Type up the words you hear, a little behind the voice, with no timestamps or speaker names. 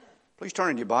Please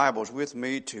turn in your Bibles with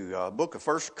me to book of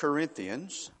 1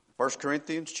 Corinthians. 1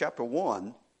 Corinthians chapter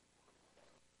 1.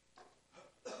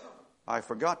 I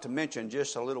forgot to mention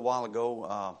just a little while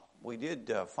ago, we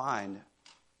did find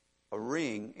a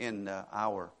ring in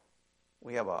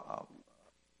we have a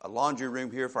laundry room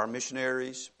here for our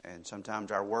missionaries, and sometimes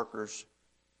our workers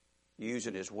use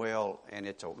it as well. And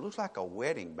it looks like a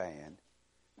wedding band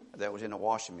that was in a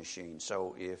washing machine.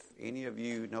 So if any of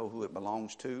you know who it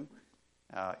belongs to,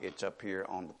 it's up here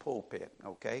on the pulpit,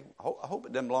 okay? I hope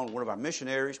it doesn't belong to one of our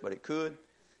missionaries, but it could,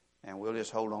 and we'll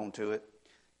just hold on to it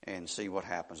and see what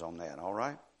happens on that, all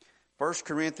right? 1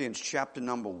 Corinthians chapter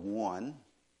number 1.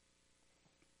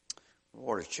 The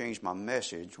Lord has changed my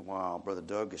message while Brother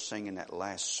Doug is singing that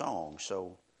last song,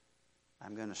 so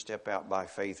I'm going to step out by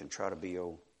faith and try to be,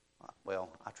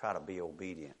 I try to be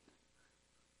obedient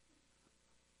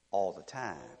all the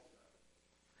time.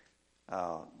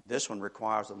 This one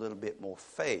requires a little bit more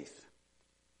faith.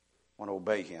 I want to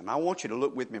obey Him. I want you to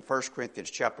look with me in 1 Corinthians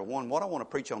chapter 1. What I want to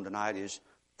preach on tonight is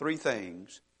three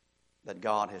things that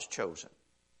God has chosen.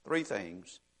 Three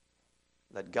things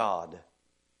that God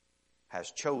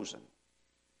has chosen.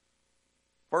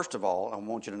 First of all, I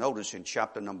want you to notice in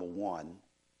chapter number 1,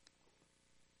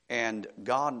 and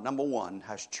God, number 1,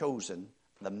 has chosen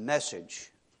the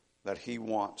message that He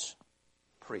wants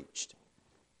preached.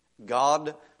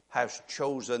 God has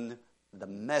chosen the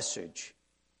message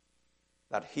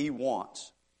that He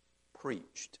wants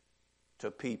preached to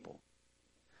people.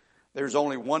 There's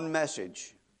only one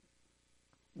message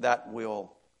that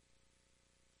will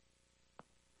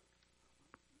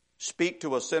speak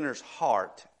to a sinner's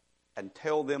heart and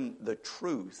tell them the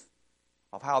truth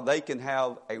of how they can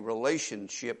have a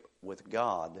relationship with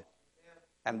God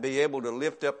and be able to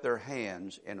lift up their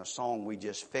hands in a song we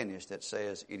just finished that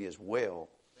says, "It is well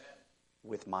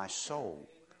with my soul."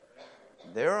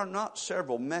 There are not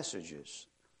several messages.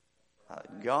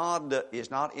 God is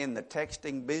not in the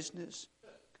texting business.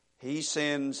 He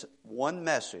sends one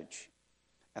message.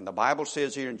 And the Bible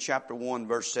says here in chapter 1,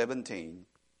 verse 17,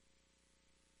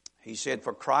 He said,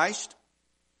 "For Christ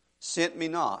sent me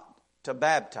not to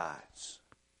baptize."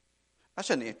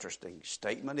 That's an interesting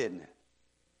statement, isn't it?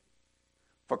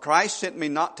 "For Christ sent me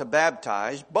not to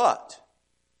baptize, but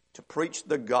to preach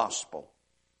the gospel."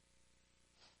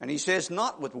 And He says,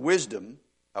 "Not with wisdom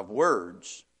of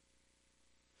words,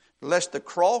 lest the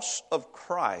cross of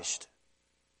Christ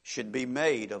should be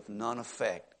made of none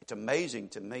effect." It's amazing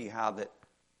to me how that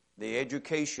the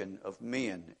education of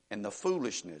men and the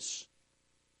foolishness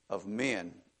of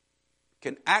men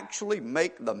can actually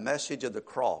make the message of the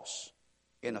cross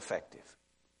ineffective.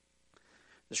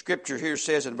 The scripture here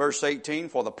says in verse 18,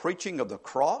 "For the preaching of the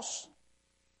cross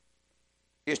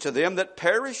is to them that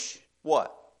perish,"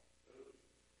 what?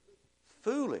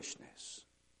 "Foolishness.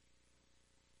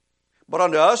 But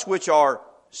unto us which are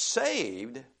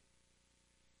saved,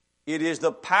 it is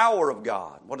the power of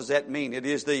God." What does that mean? It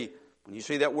is when you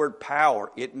see that word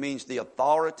power, it means the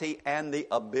authority and the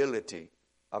ability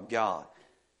of God.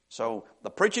 So the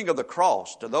preaching of the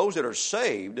cross, to those that are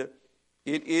saved,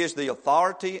 it is the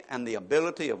authority and the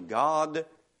ability of God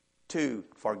to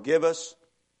forgive us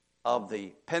of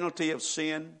the penalty of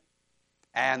sin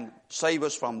and save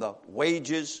us from the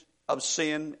wages of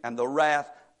sin and the wrath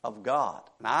of God.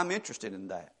 Now, I'm interested in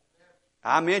that.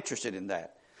 I'm interested in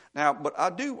that. Now, but I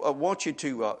do want you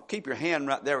to keep your hand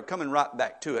right there. We're coming right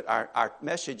back to it. Our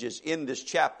message is in this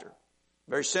chapter.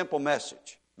 Very simple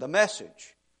message. The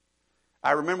message.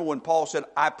 I remember when Paul said,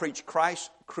 "I preach Christ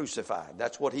crucified."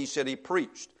 That's what he said he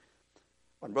preached.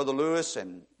 When Brother Lewis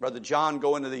and Brother John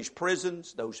go into these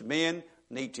prisons, those men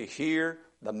need to hear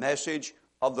the message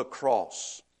of the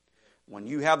cross. When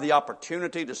you have the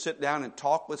opportunity to sit down and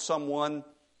talk with someone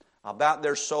about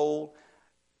their soul,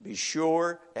 be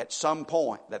sure at some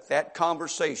point that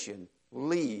conversation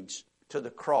leads to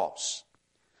the cross.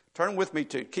 Turn with me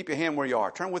keep your hand where you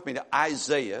are. Turn with me to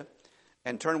Isaiah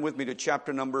and turn with me to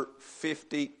chapter number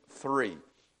 53.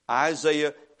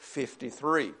 Isaiah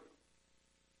 53.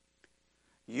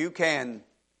 You can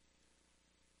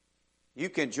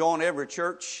join every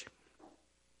church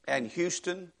in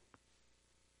Houston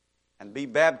and be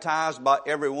baptized by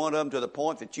every one of them to the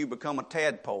point that you become a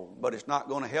tadpole. But it's not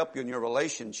going to help you in your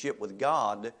relationship with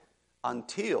God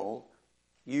until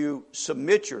you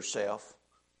submit yourself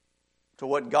to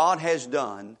what God has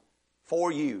done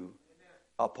for you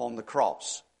upon the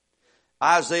cross.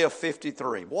 Isaiah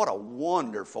 53. What a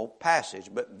wonderful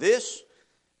passage. But this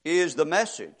is the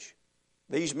message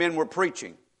these men were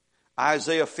preaching.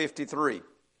 Isaiah 53.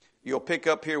 You'll pick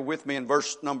up here with me in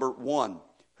verse number 1.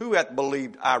 "Who hath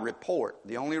believed our report?"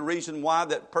 The only reason why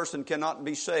that person cannot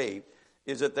be saved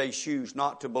is that they choose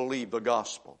not to believe the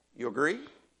gospel. You agree?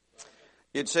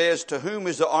 It says, to whom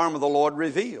is the arm of the Lord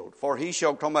revealed? For he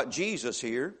shall, talking about Jesus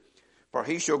here, for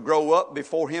he shall grow up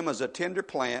before him as a tender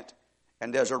plant,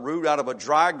 and as a root out of a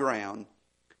dry ground.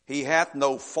 He hath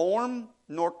no form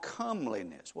nor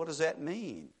comeliness. What does that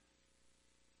mean?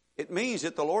 It means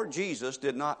that the Lord Jesus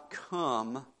did not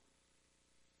come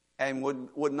and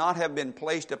would not have been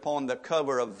placed upon the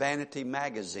cover of Vanity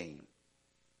magazine.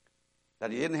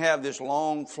 That he didn't have this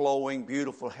long, flowing,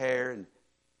 beautiful hair and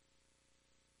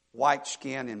white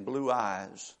skin and blue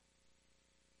eyes,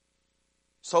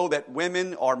 so that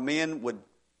women or men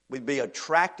would be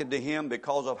attracted to him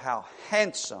because of how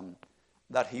handsome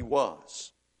that he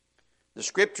was. The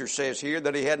Scripture says here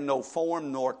that he had no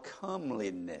form nor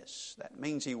comeliness. That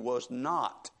means he was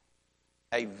not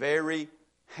a very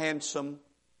handsome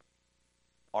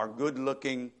or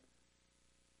good-looking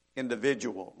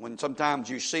individual. When sometimes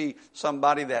you see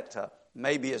somebody that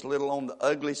maybe is a little on the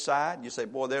ugly side, you say,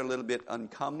 boy, they're a little bit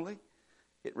uncomely.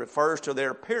 It refers to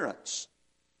their appearance.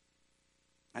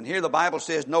 And here the Bible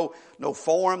says, no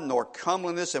form nor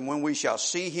comeliness, and when we shall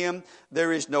see him,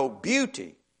 there is no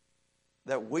beauty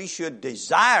that we should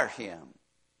desire him.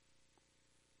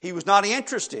 He was not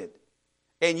interested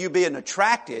in you being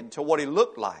attracted to what he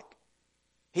looked like.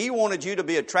 He wanted you to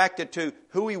be attracted to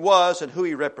who he was and who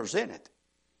he represented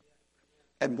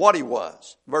and what he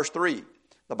was. Verse 3,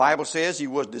 the Bible says he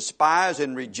was despised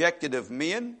and rejected of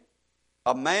men,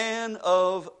 a man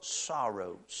of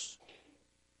sorrows.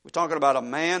 We're talking about a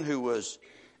man who was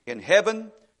in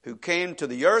heaven, who came to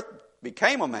the earth,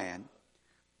 became a man,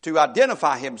 to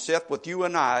identify himself with you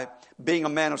and I, being a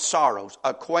man of sorrows,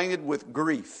 acquainted with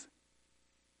grief.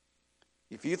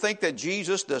 If you think that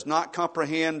Jesus does not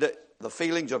comprehend the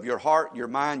feelings of your heart, your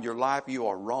mind, your life, you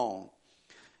are wrong.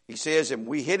 He says, and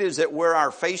we hid as it were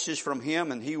our faces from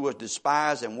him, and he was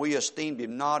despised, and we esteemed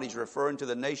him not. He's referring to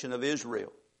the nation of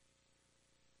Israel.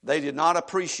 They did not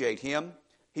appreciate him.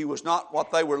 He was not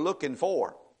what they were looking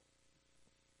for.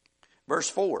 Verse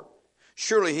 4,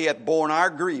 surely he hath borne our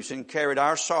griefs and carried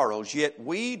our sorrows, yet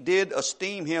we did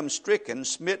esteem him stricken,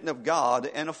 smitten of God,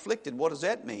 and afflicted. What does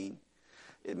that mean?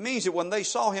 It means that when they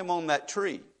saw him on that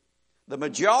tree, the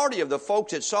majority of the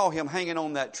folks that saw him hanging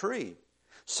on that tree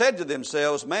said to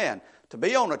themselves, man, to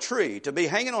be on a tree, to be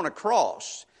hanging on a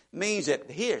cross, means that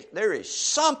there is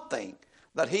something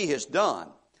that he has done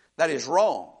that is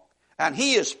wrong. And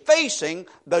he is facing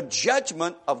the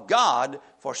judgment of God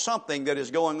for something that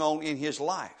is going on in his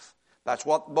life. That's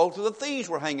what both of the thieves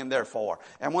were hanging there for.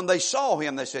 And when they saw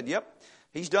him, they said, yep,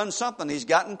 he's done something. He's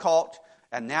gotten caught,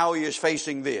 and now he is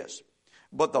facing this.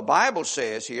 But the Bible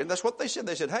says here, and that's what they said.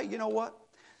 They said, hey, you know what?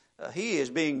 He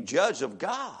is being judged of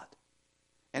God.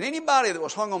 And anybody that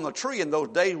was hung on the tree in those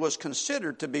days was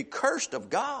considered to be cursed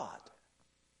of God.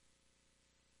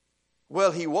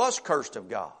 Well, he was cursed of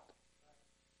God.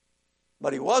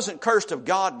 But he wasn't cursed of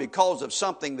God because of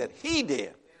something that he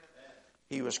did.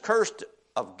 He was cursed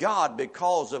of God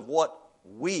because of what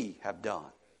we have done.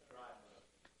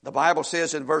 The Bible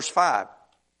says in verse 5,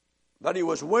 that he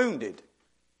was wounded.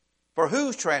 For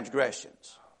whose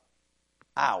transgressions?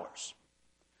 Ours.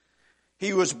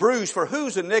 He was bruised for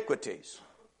whose iniquities?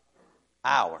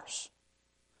 Ours.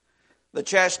 The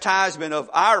chastisement of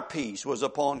our peace was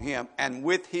upon him, and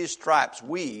with his stripes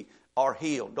we are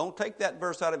healed. Don't take that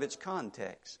verse out of its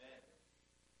context.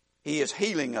 He is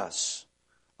healing us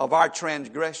of our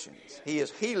transgressions. He is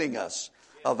healing us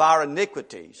of our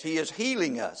iniquities. He is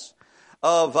healing us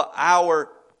of our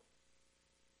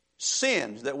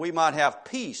sins, that we might have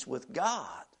peace with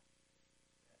God.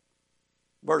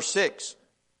 Verse 6,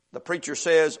 the preacher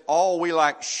says, all we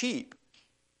like sheep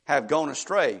have gone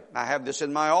astray. I have this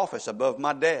in my office above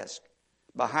my desk,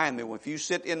 behind me. If you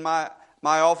sit in my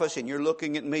office and you're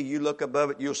looking at me, you look above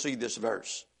it, you'll see this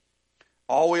verse.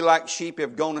 All we like sheep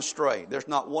have gone astray. There's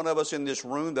not one of us in this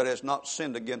room that has not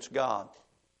sinned against God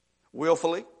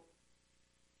willfully.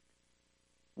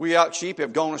 We like sheep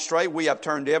have gone astray. We have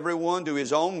turned everyone to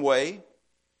his own way.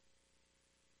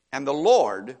 And the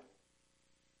Lord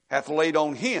hath laid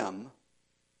on him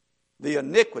the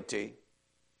iniquity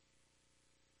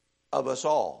of us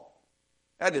all.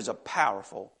 That is a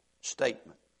powerful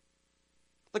statement.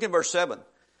 Look at verse 7.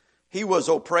 He was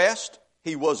oppressed,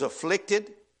 he was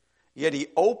afflicted, yet he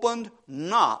opened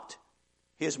not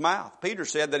his mouth. Peter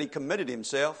said that he committed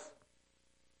himself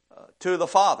to the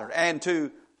Father and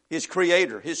to his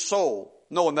Creator, his soul,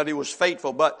 knowing that he was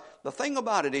faithful. But the thing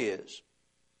about it is,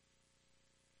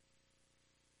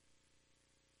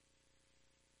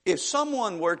 if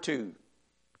someone were to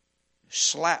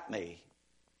slap me,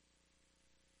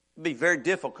 it'd be very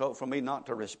difficult for me not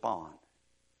to respond.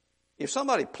 if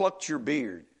somebody plucked your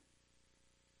beard,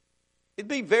 it'd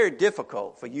be very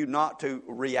difficult for you not to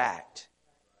react.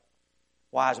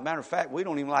 Why, as a matter of fact, we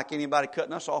don't even like anybody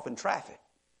cutting us off in traffic.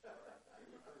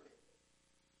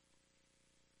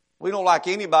 We don't like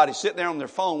anybody sitting there on their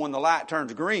phone when the light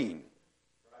turns green.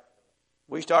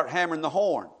 We start hammering the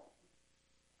horn.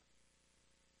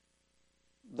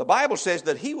 The Bible says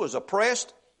that he was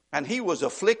oppressed and he was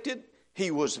afflicted.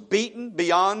 He was beaten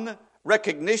beyond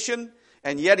recognition,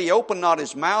 and yet he opened not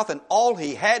his mouth, and all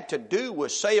he had to do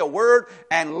was say a word,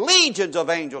 and legions of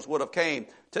angels would have came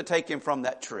to take him from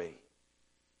that tree.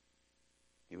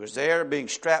 He was there being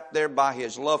strapped there by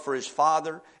his love for his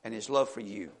Father and his love for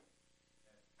you.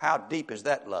 How deep is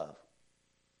that love?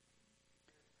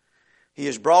 He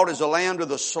is brought as a lamb to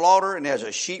the slaughter, and as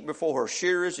a sheep before her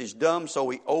shearers is dumb, so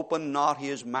he opened not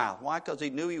his mouth. Why? Because he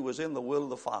knew he was in the will of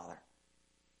the Father.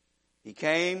 He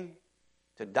came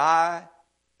to die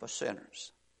for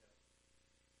sinners.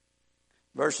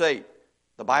 Verse 8,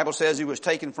 the Bible says he was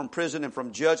taken from prison and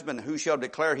from judgment. Who shall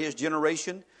declare his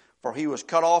generation? For he was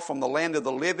cut off from the land of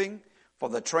the living. For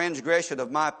the transgression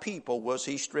of my people was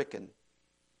he stricken.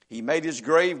 He made his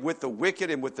grave with the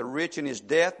wicked and with the rich in his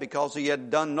death, because he had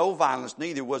done no violence,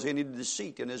 neither was any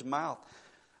deceit in his mouth.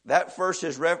 That verse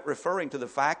is referring to the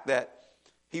fact that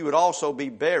he would also be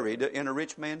buried in a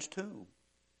rich man's tomb.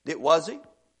 Was he?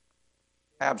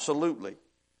 Absolutely.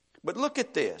 But look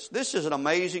at this. This is an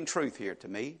amazing truth here to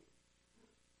me.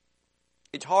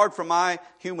 It's hard for my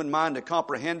human mind to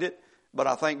comprehend it, but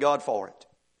I thank God for it.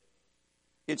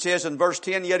 It says in verse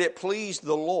 10, yet it pleased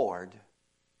the Lord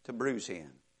to bruise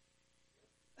him.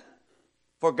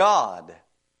 For God,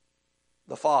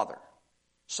 the Father,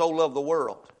 so loved the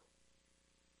world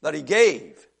that he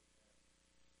gave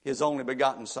his only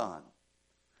begotten Son,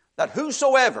 that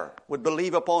whosoever would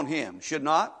believe upon him should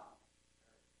not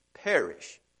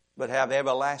perish, but have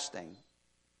everlasting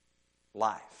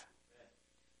life.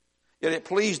 Yet it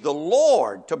pleased the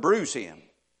Lord to bruise him,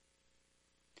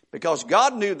 because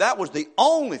God knew that was the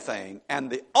only thing and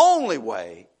the only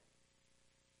way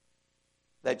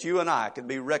that you and I could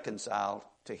be reconciled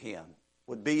to him,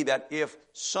 would be that if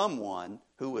someone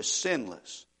who was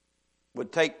sinless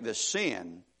would take the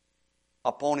sin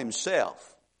upon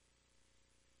himself.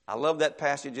 I love that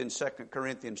passage in 2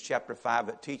 Corinthians chapter 5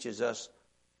 that teaches us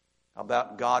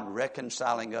about God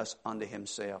reconciling us unto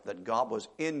himself, that God was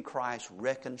in Christ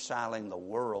reconciling the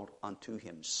world unto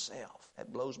himself.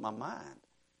 That blows my mind.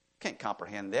 Can't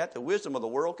comprehend that. The wisdom of the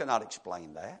world cannot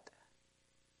explain that.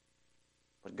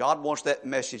 But God wants that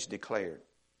message declared.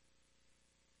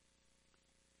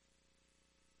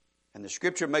 And the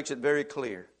Scripture makes it very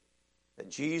clear that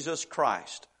Jesus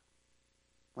Christ,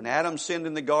 when Adam sinned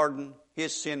in the garden,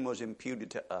 his sin was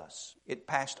imputed to us. It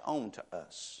passed on to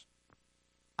us.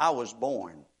 I was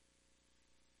born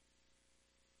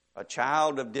a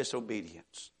child of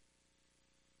disobedience.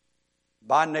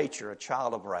 By nature, a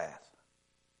child of wrath.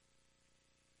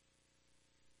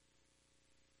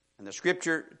 And the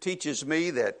Scripture teaches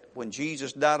me that when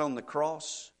Jesus died on the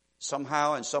cross,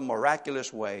 somehow in some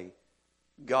miraculous way,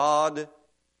 God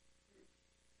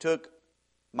took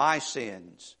my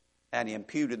sins and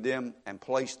imputed them and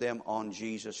placed them on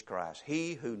Jesus Christ.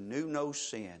 He who knew no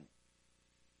sin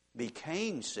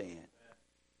became sin,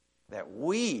 that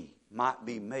we might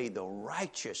be made the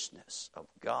righteousness of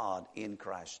God in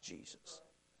Christ Jesus.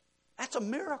 That's a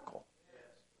miracle.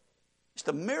 It's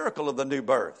the miracle of the new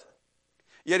birth.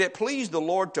 Yet it pleased the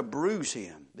Lord to bruise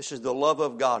him. This is the love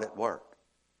of God at work.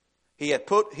 He had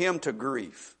put him to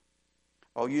grief.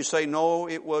 Oh, you say, no,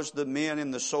 it was the men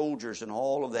and the soldiers and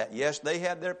all of that. Yes, they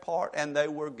had their part and they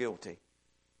were guilty.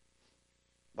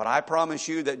 But I promise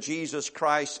you that Jesus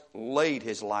Christ laid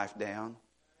his life down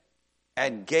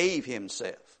and gave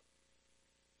himself.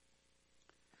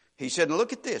 He said, and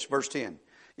look at this, verse 10.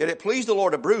 Yet it pleased the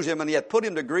Lord to bruise him, and he hath put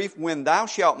him to grief, when thou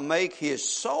shalt make his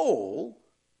soul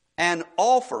an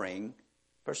offering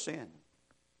for sin.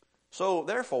 So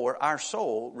therefore, our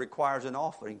soul requires an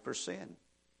offering for sin.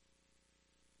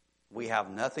 We have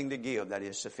nothing to give that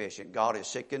is sufficient. God is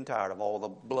sick and tired of all the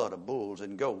blood of bulls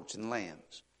and goats and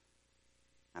lambs.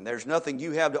 And there's nothing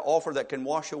you have to offer that can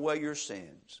wash away your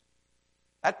sins.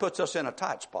 That puts us in a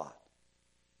tight spot.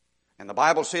 And the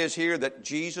Bible says here that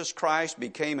Jesus Christ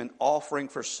became an offering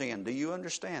for sin. Do you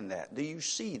understand that? Do you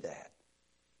see that?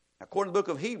 According to the book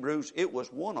of Hebrews, it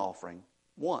was one offering,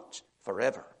 once,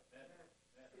 forever.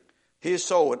 His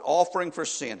soul, an offering for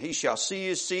sin. He shall see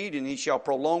his seed, and he shall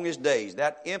prolong his days.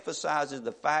 That emphasizes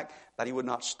the fact that he would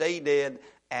not stay dead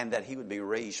and that he would be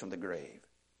raised from the grave.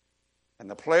 And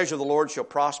the pleasure of the Lord shall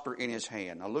prosper in his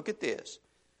hand. Now look at this.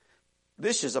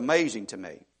 This is amazing to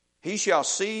me. He shall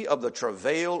see of the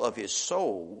travail of his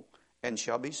soul and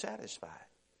shall be satisfied.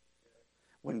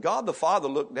 When God the Father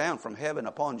looked down from heaven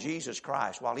upon Jesus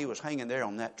Christ while he was hanging there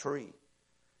on that tree,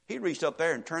 he reached up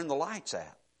there and turned the lights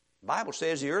out. The Bible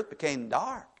says the earth became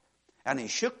dark, and he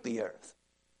shook the earth,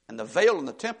 and the veil in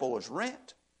the temple was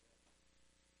rent.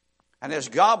 And as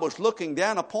God was looking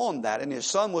down upon that, and his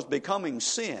Son was becoming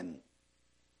sin,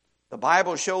 the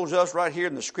Bible shows us right here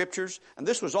in the Scriptures, and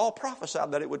this was all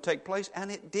prophesied that it would take place,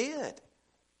 and it did.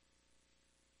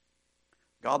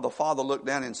 God the Father looked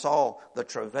down and saw the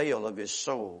travail of his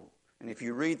soul. And if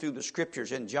you read through the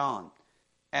Scriptures in John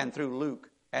and through Luke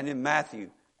and in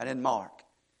Matthew and in Mark,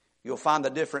 you'll find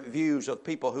the different views of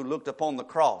people who looked upon the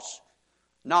cross,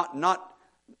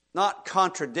 not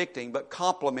contradicting but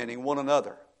complementing one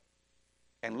another,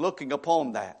 and looking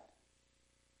upon that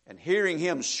and hearing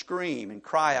him scream and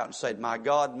cry out and say, my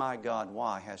God,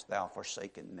 why hast thou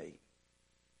forsaken me?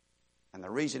 And the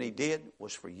reason he did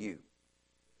was for you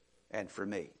and for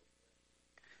me.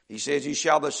 He says, he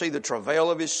shall see the travail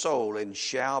of his soul and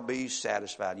shall be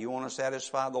satisfied. You want to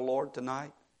satisfy the Lord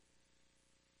tonight?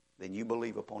 Then you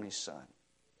believe upon his Son.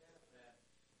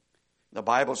 The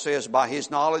Bible says, by his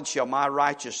knowledge shall my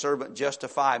righteous servant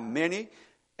justify many.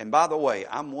 And by the way,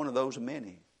 I'm one of those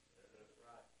many.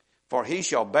 For he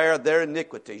shall bear their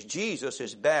iniquities. Jesus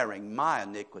is bearing my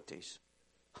iniquities.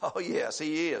 Oh yes,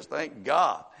 he is. Thank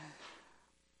God.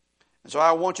 And so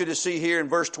I want you to see here in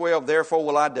verse 12, therefore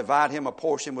will I divide him a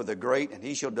portion with the great, and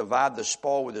he shall divide the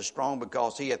spoil with the strong,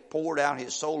 because he hath poured out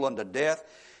his soul unto death.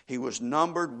 He was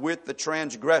numbered with the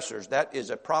transgressors. That is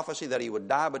a prophecy that he would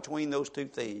die between those two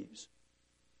thieves.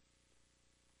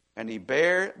 And he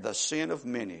bare the sin of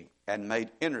many and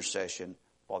made intercession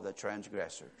for the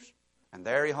transgressors. And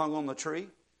there he hung on the tree,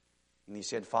 and he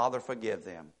said, Father, forgive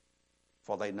them,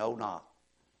 for they know not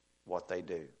what they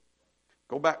do.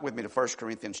 Go back with me to 1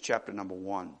 Corinthians chapter number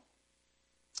 1.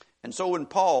 And so when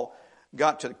Paul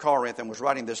got to Corinth and was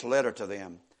writing this letter to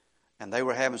them, and they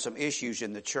were having some issues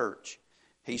in the church,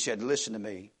 he said, listen to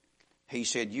me. He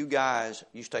said, you guys,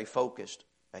 you stay focused,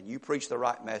 and you preach the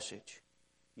right message.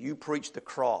 You preach the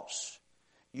cross.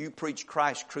 You preach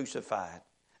Christ crucified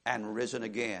and risen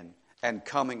again and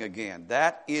coming again.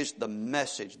 That is the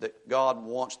message that God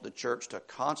wants the church to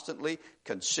constantly,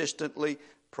 consistently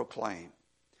proclaim.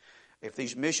 If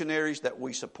these missionaries that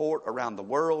we support around the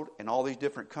world in all these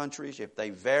different countries, if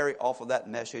they vary off of that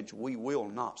message, we will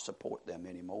not support them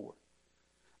anymore.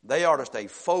 They are to stay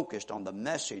focused on the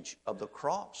message of the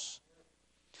cross.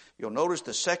 You'll notice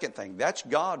the second thing. That's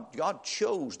God. God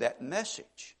chose that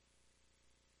message.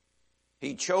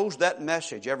 He chose that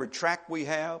message. Every tract we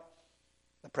have,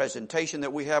 the presentation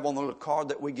that we have on the little card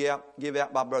that we give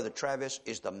out by Brother Travis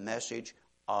is the message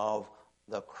of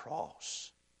the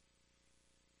cross.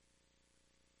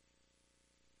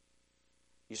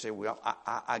 You say, well,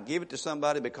 I give it to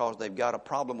somebody because they've got a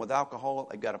problem with alcohol,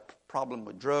 they've got a problem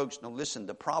with drugs. No, listen,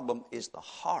 the problem is the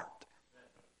heart.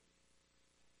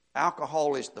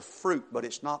 Alcohol is the fruit, but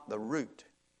it's not the root.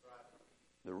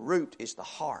 The root is the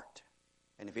heart.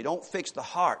 And if you don't fix the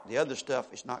heart, the other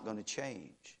stuff is not going to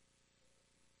change.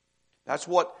 That's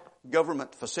what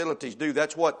government facilities do.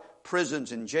 That's what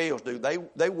prisons and jails do.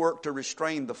 They work to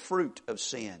restrain the fruit of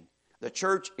sin. The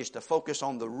church is to focus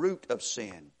on the root of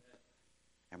sin.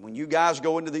 And when you guys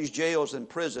go into these jails and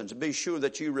prisons, be sure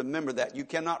that you remember that. You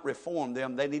cannot reform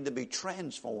them. They need to be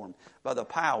transformed by the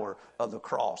power of the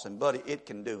cross. And buddy, it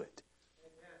can do it.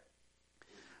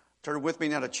 Turn with me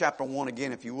now to chapter 1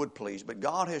 again, if you would please. But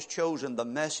God has chosen the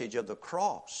message of the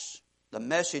cross. The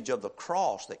message of the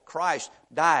cross, that Christ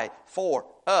died for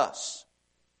us.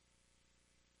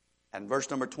 And verse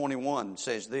number 21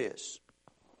 says this.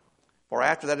 For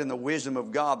after that in the wisdom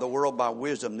of God, the world by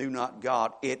wisdom knew not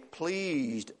God. It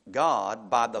pleased God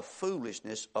by the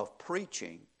foolishness of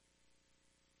preaching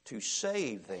to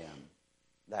save them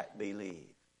that believe.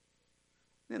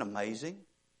 Isn't it amazing?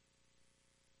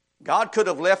 God could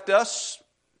have left us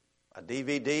a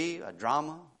DVD, a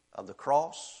drama of the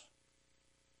cross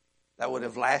that would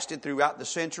have lasted throughout the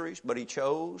centuries, but He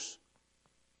chose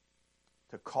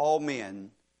to call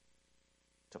men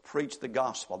to preach the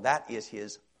gospel. That is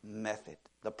His method,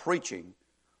 the preaching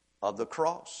of the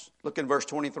cross. Look in verse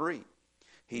 23.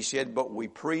 He said, but we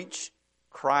preach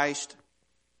Christ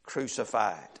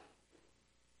crucified.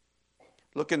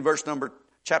 Look in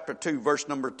chapter 2, verse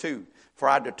number 2. For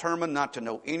I determined not to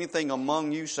know anything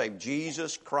among you save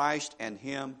Jesus Christ and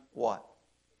Him, what?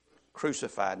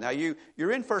 Crucified. Now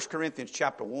you're in 1 Corinthians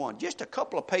chapter 1. Just a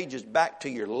couple of pages back to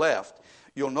your left,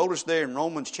 you'll notice there in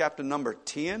Romans chapter number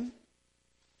 10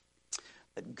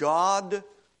 that God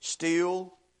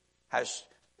still has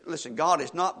Listen, God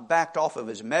has not backed off of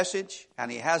His message,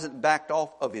 and He hasn't backed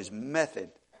off of His method.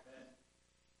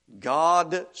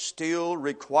 God still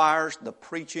requires the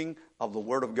preaching of the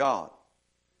Word of God.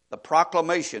 The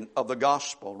proclamation of the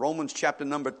gospel. Romans chapter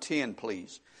number 10,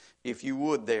 please, if you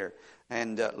would there.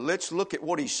 And let's look at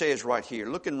what he says right here.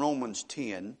 Look in Romans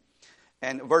 10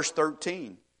 and verse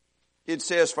 13. It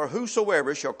says, for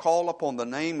whosoever shall call upon the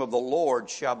name of the Lord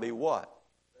shall be what?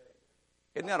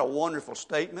 Isn't that a wonderful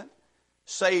statement?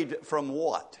 Saved from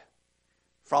what?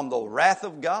 From the wrath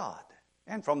of God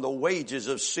and from the wages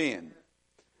of sin.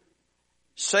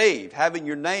 Saved, having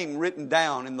your name written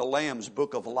down in the Lamb's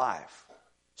book of life.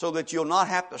 So that you'll not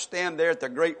have to stand there at the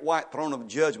great white throne of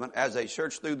judgment as they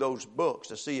search through those books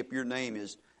to see if your name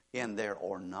is in there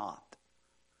or not.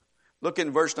 Look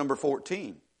in verse number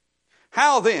 14.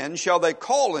 How then shall they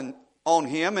call on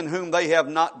him in whom they have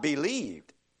not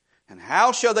believed? And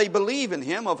how shall they believe in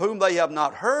him of whom they have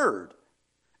not heard?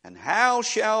 And how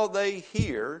shall they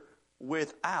hear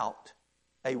without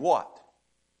a what?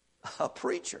 A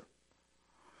preacher.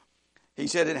 He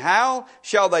said, and how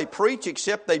shall they preach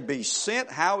except they be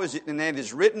sent? How is it, and it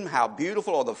is written, how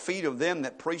beautiful are the feet of them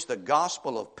that preach the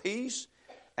gospel of peace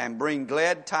and bring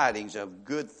glad tidings of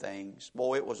good things.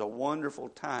 Boy, it was a wonderful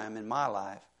time in my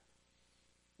life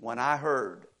when I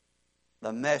heard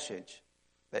the message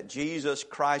that Jesus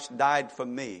Christ died for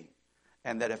me,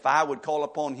 and that if I would call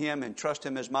upon Him and trust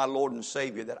Him as my Lord and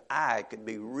Savior, that I could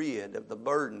be rid of the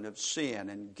burden of sin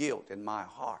and guilt in my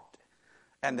heart.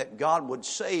 And that God would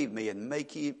save me and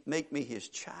make me His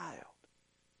child.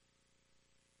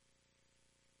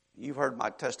 You've heard my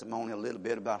testimony a little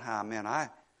bit about how, man, I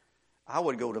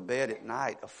would go to bed at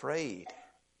night afraid.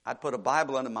 I'd put a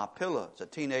Bible under my pillow as a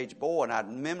teenage boy, and I'd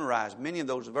memorize many of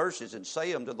those verses and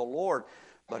say them to the Lord.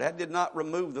 But that did not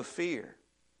remove the fear.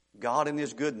 God in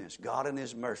His goodness, God in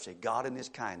His mercy, God in His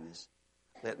kindness,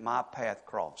 let my path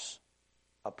cross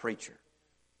a preacher.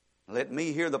 Let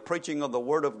me hear the preaching of the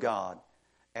Word of God.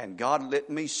 And God let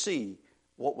me see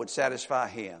what would satisfy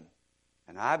Him.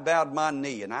 And I bowed my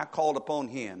knee and I called upon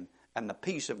Him, and the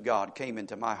peace of God came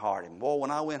into my heart. And boy,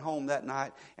 when I went home that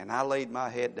night and I laid my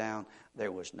head down,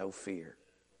 there was no fear.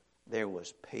 There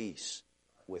was peace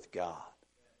with God.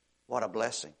 What a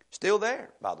blessing. Still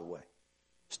there, by the way.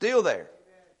 Still there.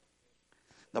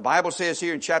 The Bible says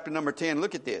here in chapter number 10,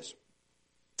 look at this.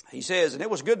 He says, and it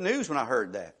was good news when I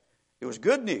heard that. It was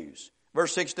good news.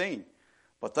 Verse 16.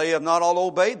 But they have not all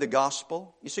obeyed the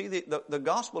gospel. You see, the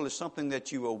gospel is something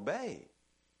that you obey.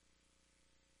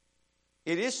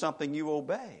 It is something you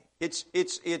obey. It's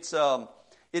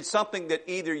something that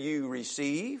either you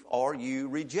receive or you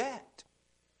reject.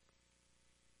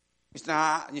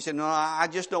 You said, no, I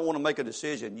just don't want to make a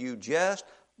decision. You just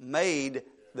made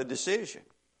the decision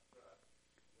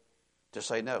to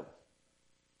say no.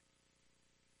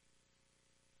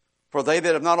 For they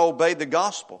that have not obeyed the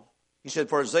gospel, he said,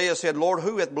 for Isaiah said, Lord,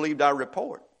 who hath believed our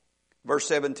report? Verse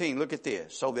 17, look at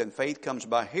this. So then faith comes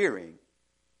by hearing,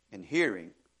 and hearing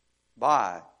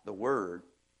by the word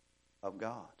of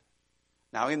God.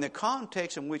 Now, in the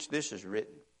context in which this is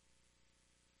written,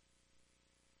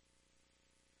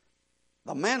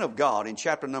 the man of God in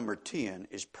chapter number 10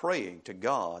 is praying to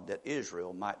God that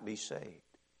Israel might be saved.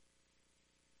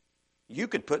 You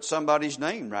could put somebody's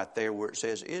name right there where it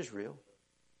says Israel,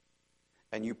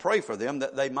 and you pray for them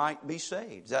that they might be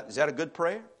saved. Is that a good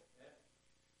prayer?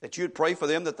 That you'd pray for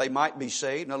them that they might be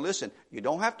saved. Now listen, you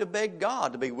don't have to beg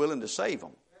God to be willing to save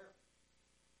them.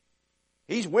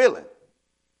 He's willing.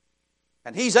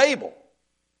 And He's able.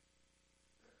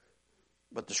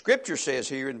 But the Scripture says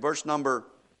here in verse number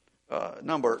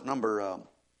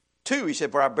 2, he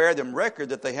said, for I bear them record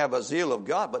that they have a zeal of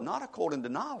God, but not according to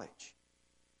knowledge.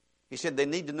 He said they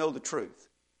need to know the truth.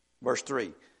 Verse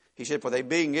 3. He said, for they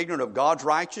being ignorant of God's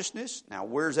righteousness. Now,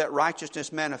 where's that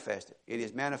righteousness manifested? It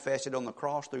is manifested on the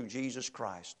cross through Jesus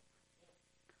Christ.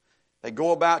 They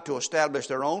go about to establish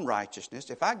their own righteousness.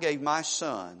 If I gave my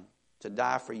son to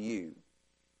die for you,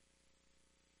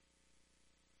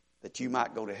 that you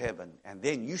might go to heaven, and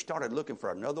then you started looking for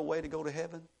another way to go to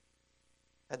heaven,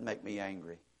 that'd make me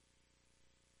angry.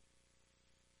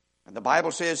 And the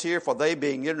Bible says here, for they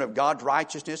being ignorant of God's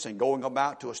righteousness and going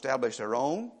about to establish their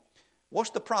own.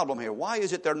 What's the problem here? Why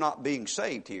is it they're not being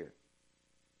saved here?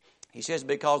 He says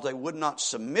because they would not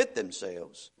submit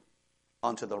themselves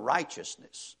unto the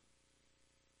righteousness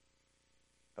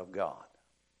of God.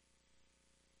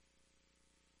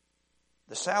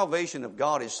 The salvation of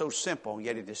God is so simple,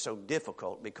 yet it is so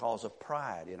difficult because of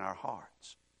pride in our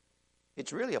hearts.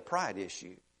 It's really a pride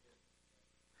issue.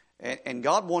 And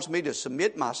God wants me to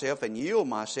submit myself and yield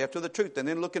myself to the truth. And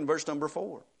then look in verse number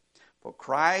 4. For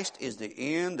Christ is the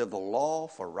end of the law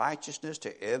for righteousness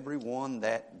to everyone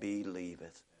that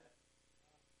believeth.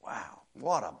 Wow,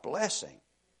 what a blessing.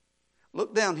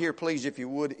 Look down here, please, if you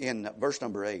would, in verse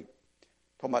number 8.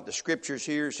 Talking about the scriptures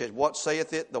here, it says, what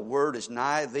saith it? The word is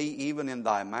nigh thee, even in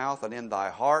thy mouth and in thy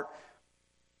heart.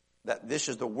 That this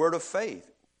is the word of faith,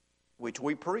 which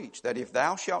we preach, that if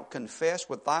thou shalt confess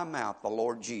with thy mouth the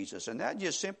Lord Jesus, and that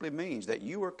just simply means that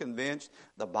you are convinced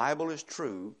the Bible is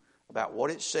true about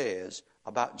what it says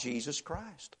about Jesus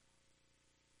Christ.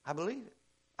 I believe it.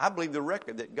 I believe the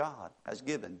record that God has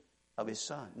given of His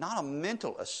Son. Not a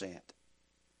mental assent,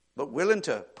 but willing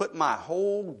to put my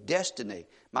whole destiny,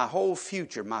 my whole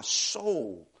future, my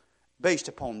soul based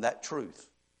upon that truth.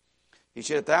 He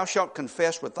said, if thou shalt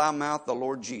confess with thy mouth the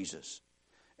Lord Jesus,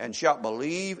 and shalt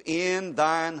believe in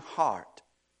thine heart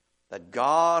that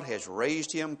God has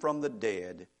raised Him from the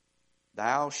dead,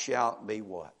 thou shalt be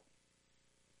what?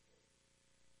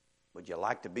 Would you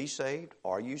like to be saved?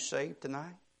 Are you saved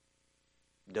tonight?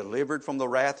 Delivered from the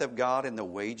wrath of God and the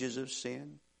wages of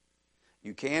sin?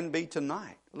 You can be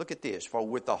tonight. Look at this. For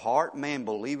with the heart man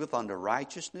believeth unto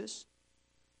righteousness.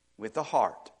 With the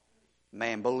heart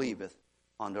man believeth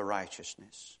unto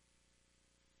righteousness.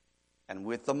 And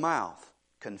with the mouth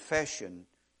confession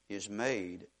is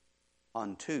made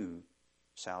unto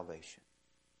salvation.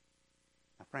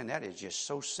 Now, friend, that is just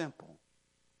so simple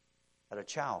that a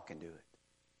child can do it.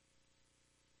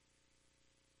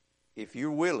 If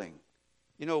you're willing.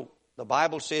 You know, the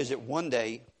Bible says that one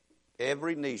day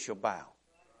every knee shall bow.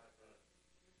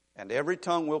 And every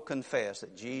tongue will confess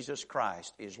that Jesus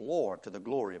Christ is Lord to the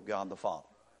glory of God the Father.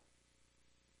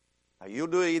 Now, you'll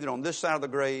do it either on this side of the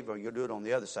grave or you'll do it on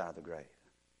the other side of the grave.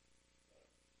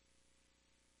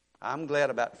 I'm glad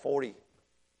about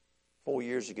 44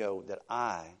 years ago that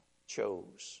I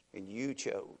chose and you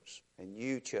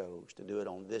chose to do it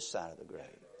on this side of the grave.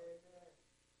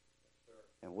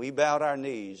 And we bowed our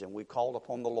knees and we called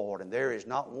upon the Lord. And there is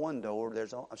not one door,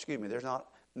 there's not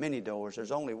many doors,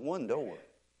 there's only one door.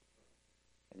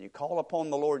 And you call upon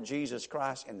the Lord Jesus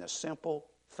Christ in the simple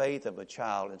faith of a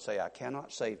child and say, I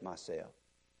cannot save myself.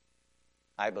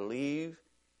 I believe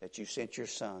that you sent your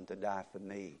Son to die for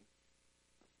me.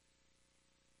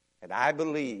 And I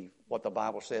believe what the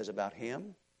Bible says about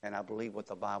Him, and I believe what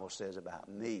the Bible says about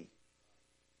me.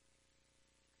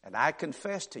 And I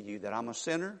confess to you that I'm a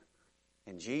sinner,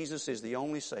 and Jesus is the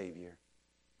only Savior.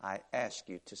 I ask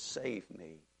you to save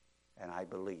me, and I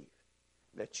believe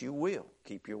that you will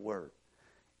keep your word.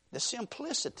 The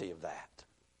simplicity of that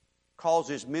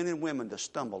causes men and women to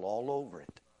stumble all over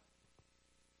it.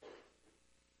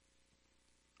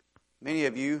 Many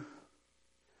of you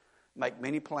make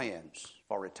many plans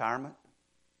for retirement.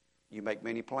 You make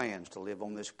many plans to live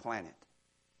on this planet.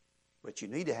 But you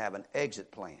need to have an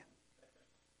exit plan.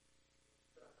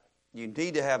 You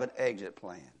need to have an exit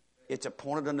plan. It's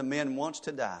appointed unto men once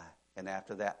to die, and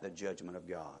after that, the judgment of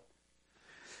God.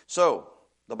 So,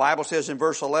 the Bible says in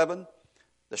verse 11,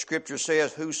 the Scripture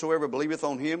says, whosoever believeth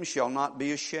on Him shall not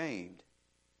be ashamed.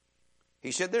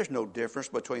 He said there's no difference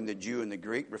between the Jew and the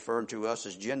Greek, referring to us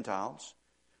as Gentiles.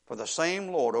 For the same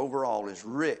Lord over all is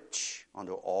rich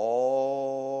unto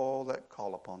all that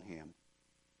call upon Him.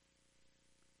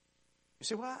 You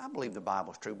say, well, I believe the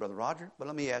Bible's true, Brother Roger, but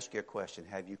let me ask you a question.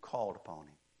 Have you called upon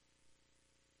Him?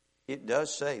 It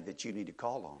does say that you need to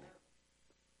call on Him.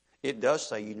 It does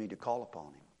say you need to call upon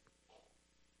Him.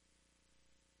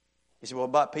 You say, well,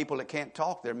 about people that can't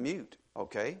talk, they're mute.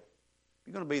 Okay. If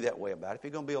you're going to be that way about it, if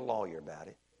you're going to be a lawyer about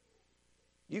it,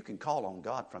 you can call on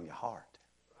God from your heart.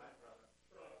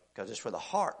 Because it's for the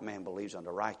heart man believes unto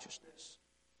righteousness.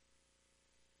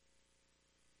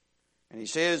 And he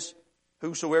says,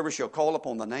 whosoever shall call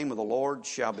upon the name of the Lord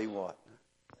shall be what?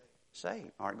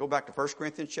 Saved. All right, go back to 1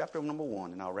 Corinthians chapter number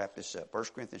 1, and I'll wrap this up. 1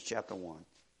 Corinthians chapter 1.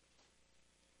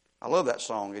 I love that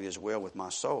song, It Is Well With My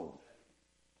Soul.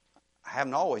 I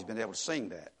haven't always been able to sing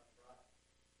that.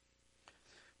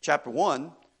 Chapter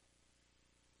 1,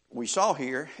 we saw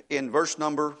here in verse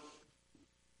number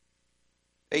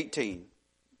 18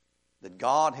 that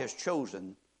God has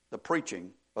chosen the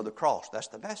preaching of the cross. That's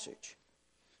the message.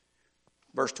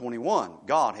 Verse 21,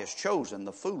 God has chosen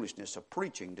the foolishness of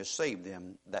preaching to save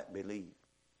them that believe.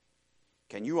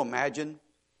 Can you imagine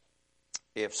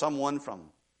if someone from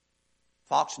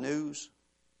Fox News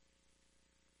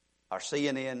or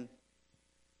CNN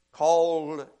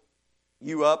called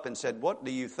you up and said, what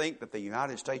do you think that the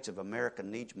United States of America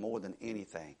needs more than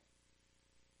anything?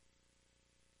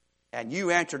 And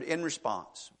you answered in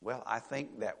response, well, I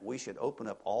think that we should open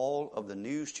up all of the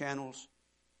news channels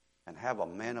and have a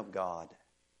man of God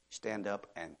stand up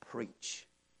and preach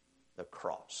the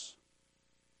cross.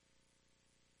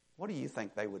 what do you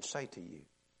think they would say to you?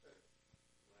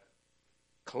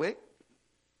 Click?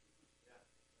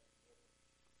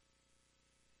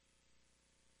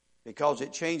 Because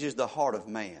it changes the heart of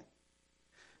man.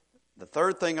 The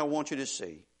third thing I want you to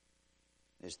see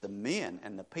is the men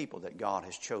and the people that God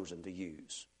has chosen to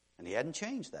use. And He hadn't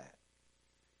changed that.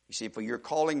 You see, for your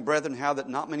calling, brethren, how that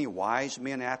not many wise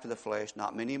men after the flesh,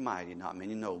 not many mighty, not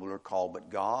many noble are called, but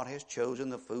God has chosen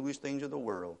the foolish things of the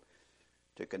world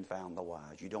to confound the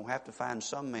wise. You don't have to find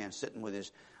some man sitting with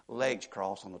his legs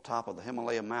crossed on the top of the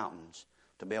Himalaya mountains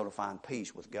to be able to find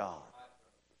peace with God.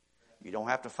 You don't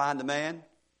have to find a man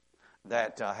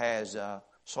that has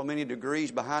so many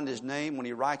degrees behind his name. When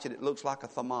he writes it, it looks like a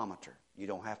thermometer. You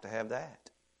don't have to have that.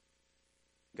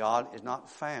 God is not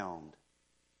found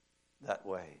that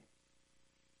way.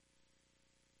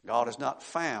 God is not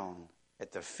found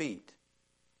at the feet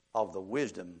of the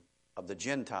wisdom of the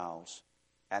Gentiles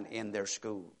and in their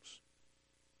schools.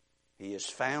 He is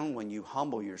found when you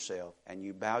humble yourself and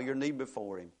you bow your knee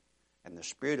before Him, and the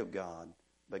Spirit of God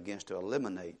begins to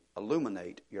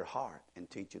illuminate your heart and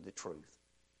teach you the truth.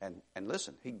 And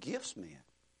listen, He gifts men.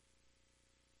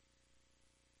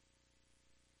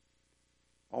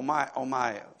 On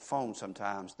my phone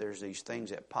sometimes there's these things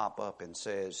that pop up and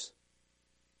says,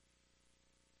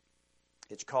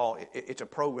 it's a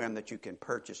program that you can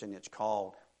purchase, and it's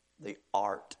called The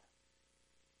Art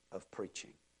of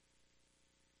Preaching.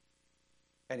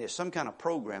 And it's some kind of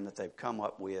program that they've come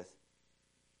up with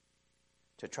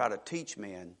to try to teach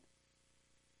men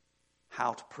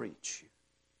how to preach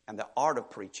and the art of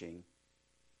preaching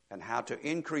and how to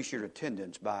increase your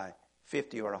attendance by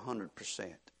 50 or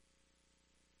 100%.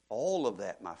 All of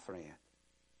that, my friend,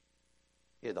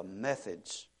 is the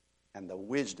methods and the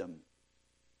wisdom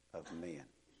of men.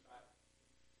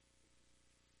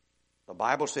 The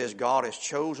Bible says God has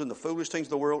chosen the foolish things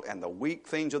of the world and the weak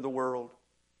things of the world.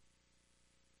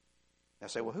 I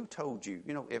say, well, who told you?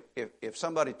 You know, if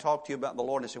somebody talked to you about the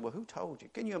Lord and they said, well, who told you?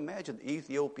 Can you imagine the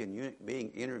Ethiopian eunuch being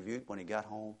interviewed when he got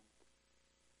home?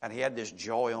 And he had this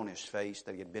joy on his face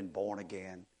that he had been born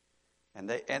again. And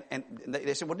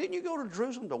they said, well, didn't you go to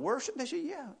Jerusalem to worship? They said,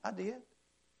 yeah, I did.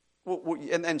 Well,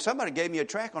 and somebody gave me a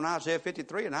tract on Isaiah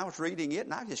 53, and I was reading it,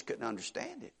 and I just couldn't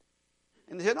understand it.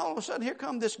 And then all of a sudden, here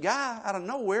come this guy out of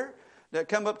nowhere that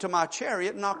come up to my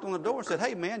chariot and knocked on the door and said,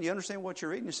 hey, man, you understand what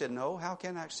you're reading? He said, no, how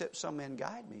can I accept some man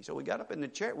guide me? So he got up in the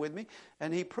chariot with me,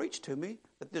 and he preached to me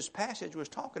that this passage was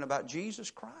talking about Jesus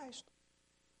Christ.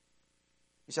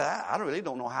 He said, I really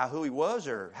don't know who he was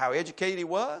or how educated he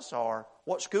was or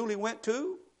what school he went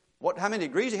to, how many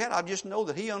degrees he had. I just know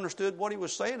that he understood what he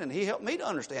was saying, and he helped me to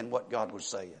understand what God was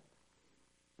saying.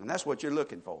 And that's what you're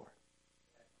looking for.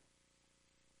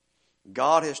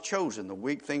 God has chosen the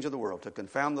weak things of the world to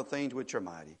confound the things which are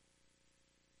mighty.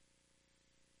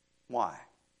 Why?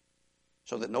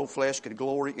 So that no flesh could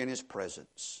glory in His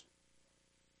presence.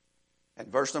 And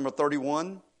verse number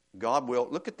 31, God will,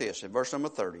 look at this, in verse number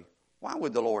 30, why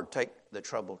would the Lord take the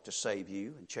trouble to save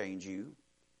you and change you?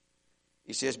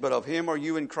 He says, but of Him are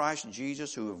you in Christ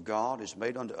Jesus, who of God is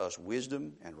made unto us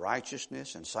wisdom and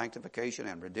righteousness and sanctification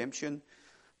and redemption,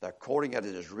 that according as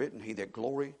it is written, he that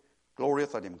glorieth,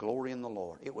 let him glory in the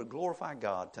Lord. It would glorify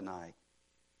God tonight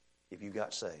if you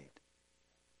got saved.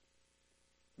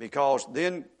 Because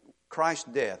then Christ's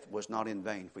death was not in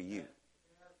vain for you.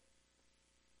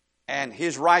 And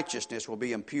His righteousness will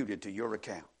be imputed to your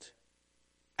account.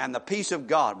 And the peace of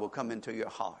God will come into your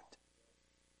heart.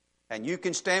 And you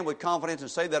can stand with confidence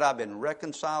and say that I've been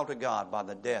reconciled to God by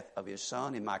the death of His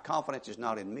Son. And my confidence is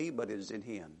not in me, but it is in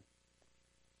Him.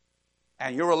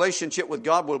 And your relationship with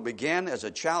God will begin as a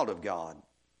child of God.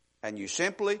 And you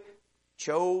simply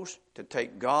chose to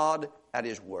take God at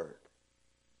His word.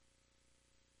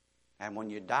 And when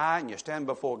you die and you stand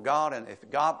before God, and if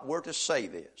God were to say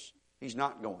this, He's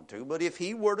not going to, but if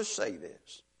He were to say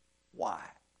this, why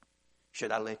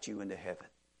should I let you into heaven?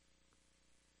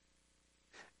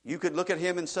 You could look at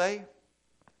Him and say,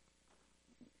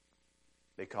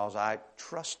 because I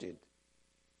trusted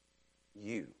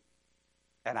you.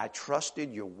 And I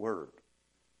trusted your word.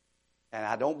 And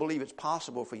I don't believe it's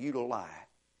possible for you to lie.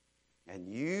 And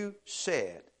you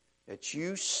said that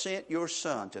you sent your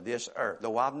Son to this earth.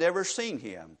 Though I've never seen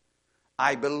Him,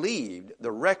 I believed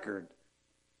the record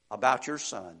about your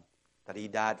Son, that He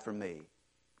died for me.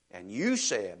 And you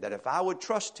said that if I would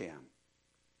trust Him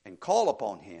and call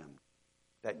upon Him,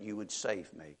 that you would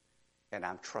save me. And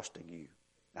I'm trusting you.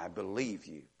 And I believe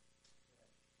you.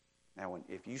 Now,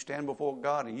 if you stand before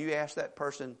God and you ask a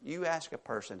person,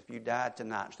 if you died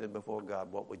tonight and stood before God,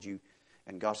 what would you?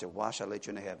 And God said, why shall I let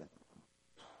you into heaven?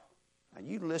 And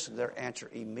you listen to their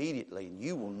answer immediately, and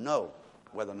you will know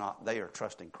whether or not they are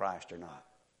trusting Christ or not.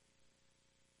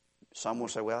 Some will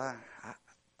say, well,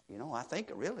 I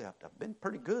think really I've been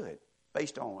pretty good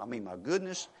based on, my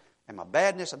goodness and my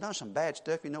badness. I've done some bad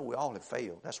stuff. We all have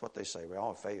failed. That's what they say. We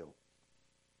all have failed.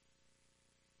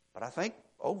 But I think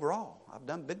overall, I've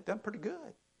done pretty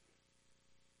good.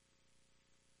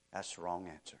 That's the wrong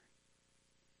answer.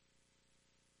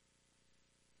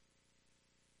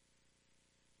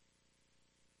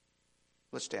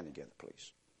 Let's stand together,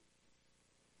 please.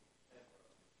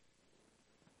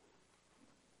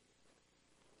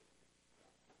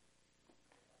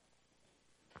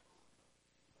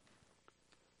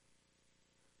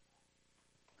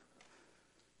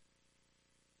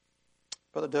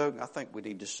 Brother Doug, I think we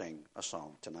need to sing a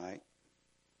song tonight.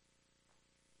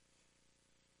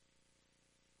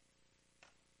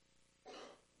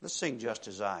 Let's sing Just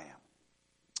As I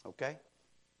Am. Okay?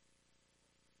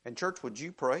 And church, would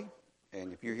you pray?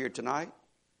 And if you're here tonight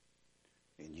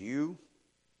and you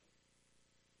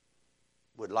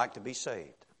would like to be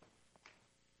saved,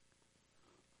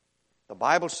 the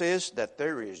Bible says that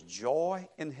there is joy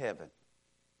in heaven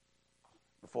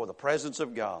before the presence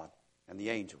of God and the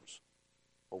angels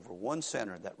over one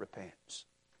sinner that repents.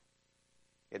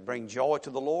 It brings joy to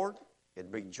the Lord,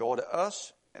 it brings joy to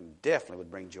us, and definitely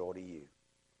would bring joy to you.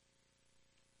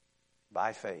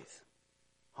 By faith,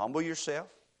 humble yourself,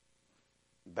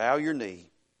 bow your knee,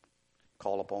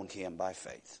 call upon Him by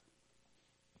faith.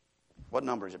 What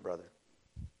number is it, brother?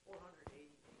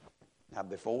 488. Now,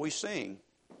 before we sing,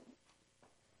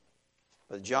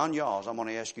 Brother John Yaws, I'm going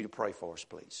to ask you to pray for us,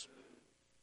 please.